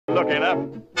looking up.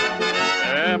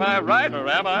 Am I right or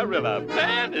am I Rilla?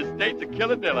 Man, this state's a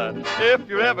killadilla. If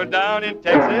you're ever down in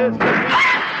Texas...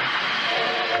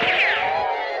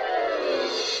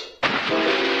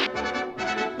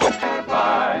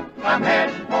 Bye, I'm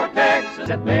heading for Texas.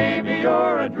 Said, baby,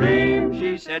 you're a dream.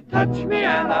 She said, touch me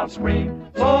and I'll scream.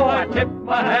 So I tipped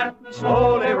my hat and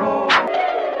slowly rolled.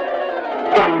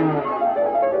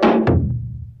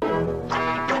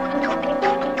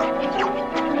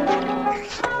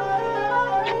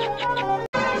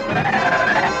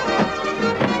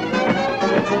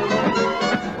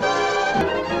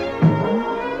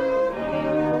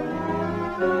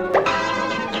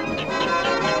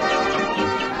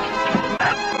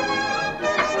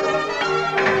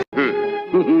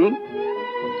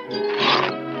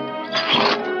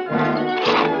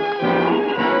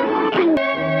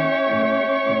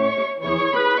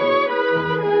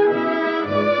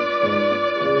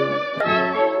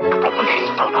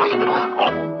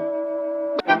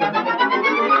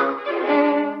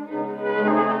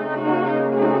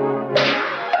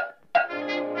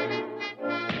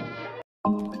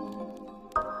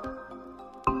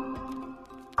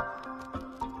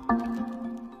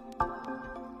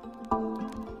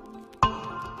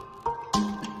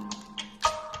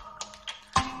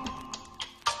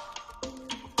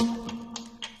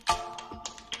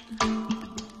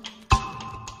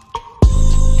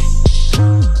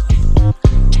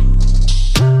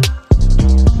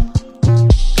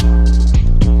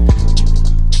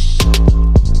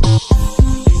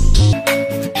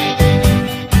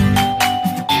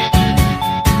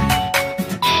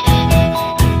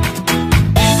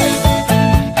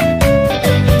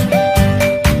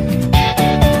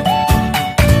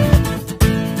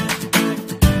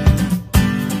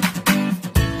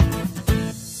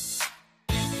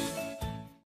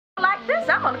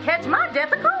 I'm gonna catch my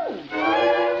death of cold.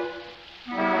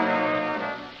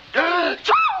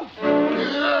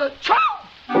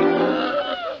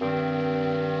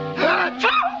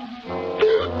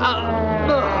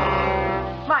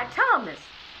 My Thomas,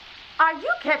 are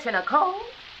you catching a cold?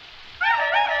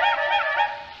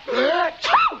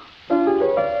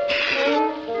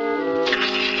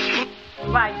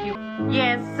 Why, you...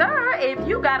 Yes, sir. If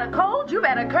you got a cold, you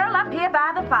better curl up here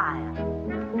by the fire.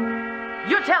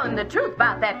 You're telling the truth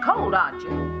about that cold, aren't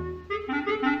you?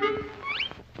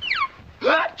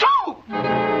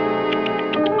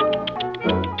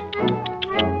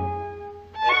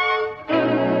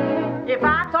 If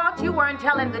I thought you weren't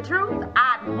telling the truth,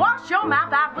 I'd wash your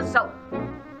mouth out with soap.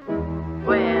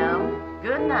 Well,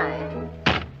 good night.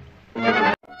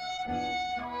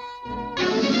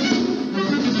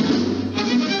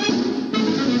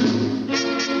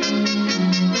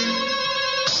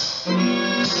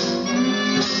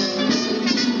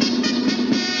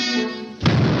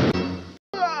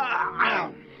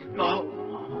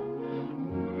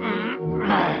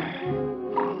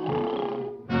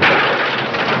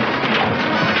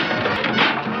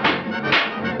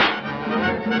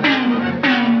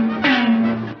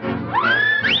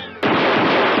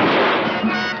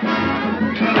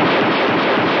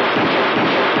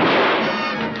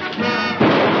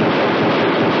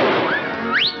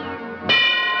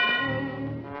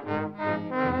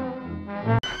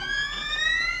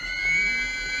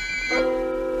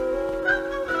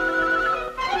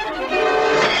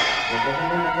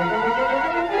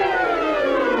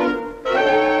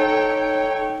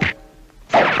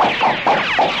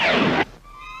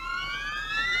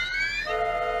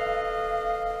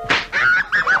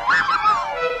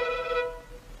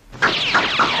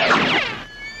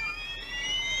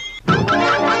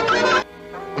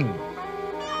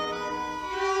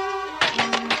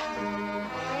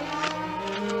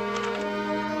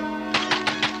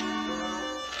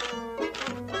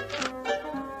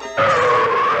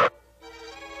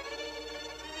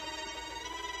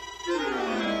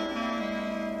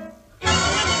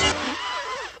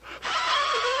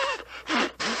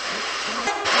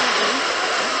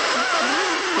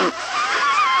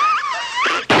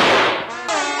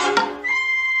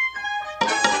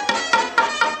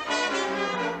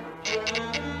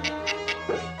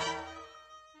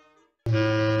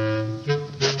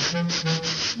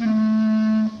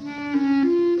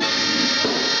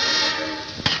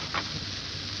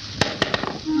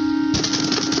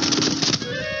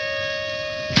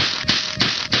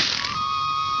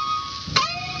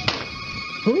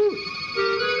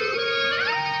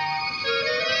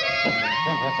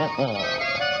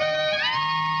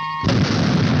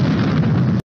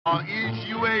 If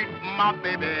you ain't my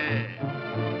baby,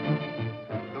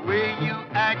 the way you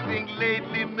acting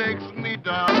lately makes me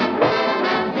down.